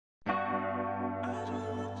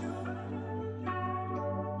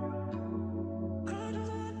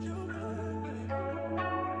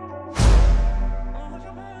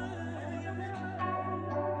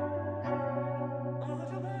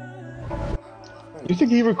You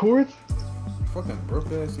think he records? Fucking broke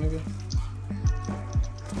ass nigga.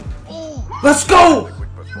 Let's go!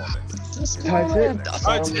 That's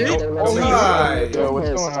it. Oh my Yo, what's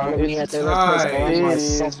going on?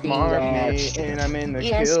 It's smart me, and I'm in the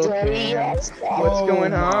kill cam. What's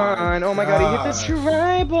going on? Oh my god, he hit the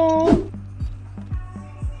tribal.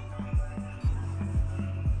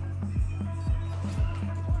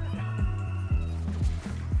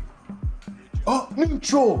 Oh,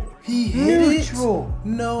 neutral! He hit it?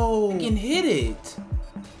 No. He can hit it.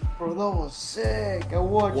 Bro, that was sick. I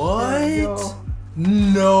watched What? that, yo.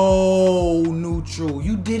 No, neutral.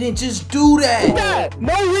 You didn't just do that.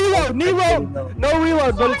 No reload, no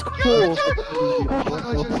reload, but it's cool.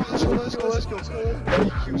 Let's go.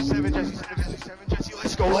 7 Jesse,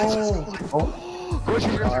 let's go. Go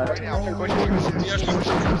shoot right now.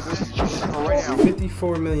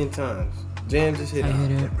 54 million times. Jam just hit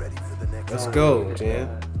it. Let's go,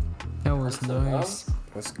 Jam. That was nice.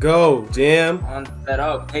 Let's go, Jam. On set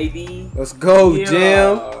up, KD. Let's go,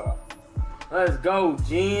 Jam. Let's go,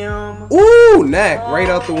 Jim. Ooh, knack right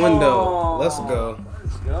out the window. Let's go.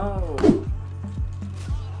 Let's go.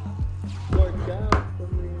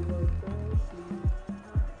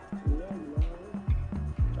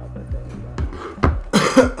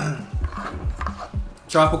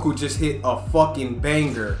 Tropical just hit a fucking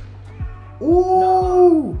banger.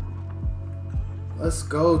 Ooh. Let's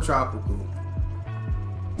go, Tropical.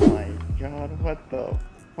 Oh my god, what the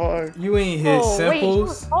fuck? You ain't hit Wait, he simples.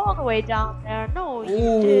 was all the way down there. No, you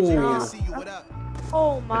Ooh. did not.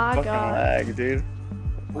 Oh my Fucking god. lag, dude.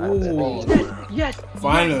 Ooh. Yes.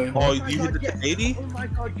 Finally. Oh, you hit the 1080? Oh my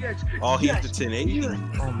god, yes. Oh, he hit the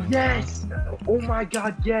 1080? Yes. Oh my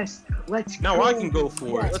god, yes. Let's go. Now I can go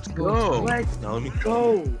for it. Let's go. Let's Now let me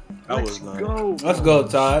go. That Let's was nice. go. Let's go,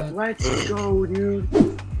 Todd. Let's go, dude.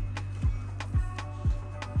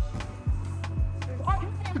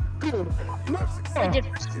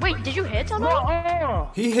 Wait, did you hit on that?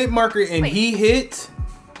 He hit marker and he hit.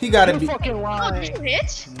 He gotta be. Fucking Oh, lying. did you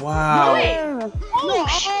hit? Wow. Wait. Oh,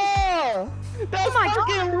 That's Oh my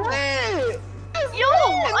fucking God. lit. yo,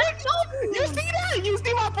 let's go. You see that? You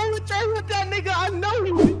see my bullet train with that nigga? I know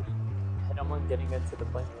you. Someone getting into the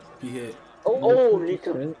plane. He hit. Oh,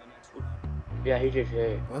 neutral. Yeah, he just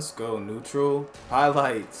hit. Let's go, neutral.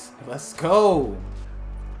 Highlights. Let's go.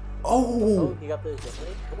 Oh. He got the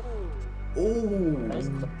Ooh.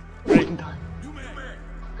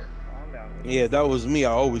 Yeah, that was me.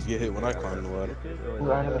 I always get hit when I climb the ladder.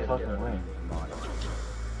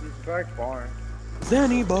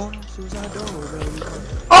 Zanny bosses, I don't know.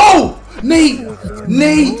 Oh! Nate!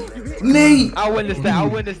 I witnessed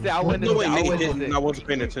that. No way, Nate hit and I wasn't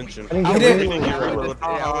paying attention. He did. Do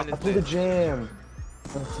the jam.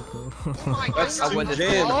 That's two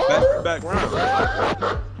jams back to back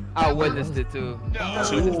round. I witnessed it too.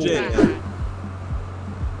 Two jams.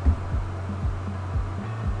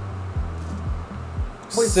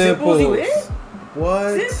 Simples.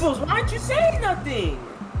 What? Simples, why'd you say nothing?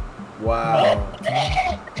 Wow.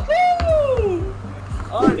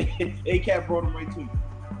 Oh, Acatt brought him right to you.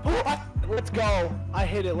 Let's go. I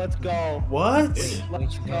hit it. Let's go. What?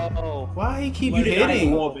 Let's go. Why he keep You did not hit the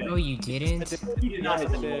hitting? wall, No, man. you didn't. You did not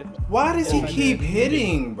hit the wall. Why does he keep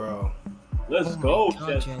hitting, bro? Let's go, God,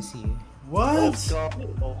 Jesse. Jesse. What?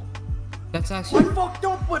 That's I actually. fucked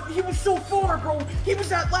up, but he was so far, bro. He was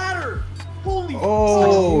that ladder. Holy.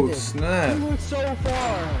 Oh, He snap. went so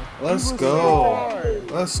far. Let's go.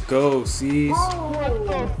 Let's go, C's.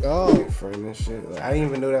 Go. Frame this shit. Like, I didn't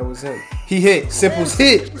even know that was him. He hit. Simples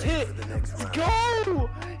hit. Let's go.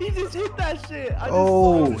 He just hit that shit. I just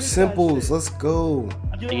Oh, hit that Simples. shit. Let's go.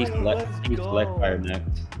 He's select fire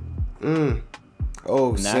next.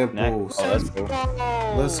 Oh, Knack. Simples. Oh, Let's go.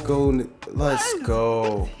 Let's go. Let's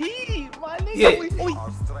go. He, my nigga. Yeah.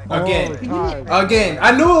 Again.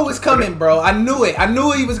 I knew it was coming, bro. I knew it. I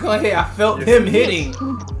knew he was gonna hit. I felt him hitting.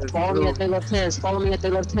 Follow me at their left hands. Follow me at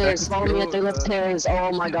their left hands. Follow me at their left hands.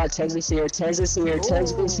 Oh my god, Tez is here. Tez is here.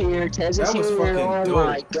 Tez is here. Tez is That was here. fucking Oh dope.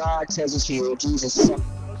 my god, Tez is here. Jesus. Oh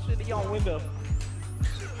shit, he on window.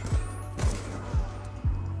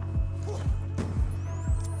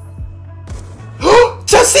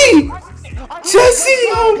 Jesse! Jesse!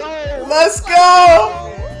 Let's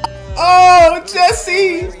go! Oh,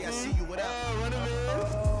 Jesse!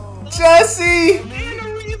 Jesse!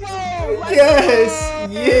 Yes!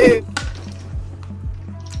 Yeah!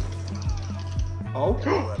 Oh,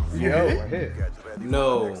 Yo, I hit.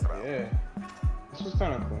 No. Yeah. This was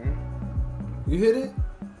kind of clean. You hit it?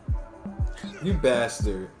 You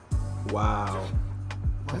bastard. Wow.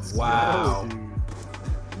 Let's Wow. go,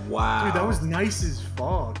 dude. Wow. Dude, that was nice as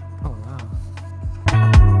fuck. Oh wow.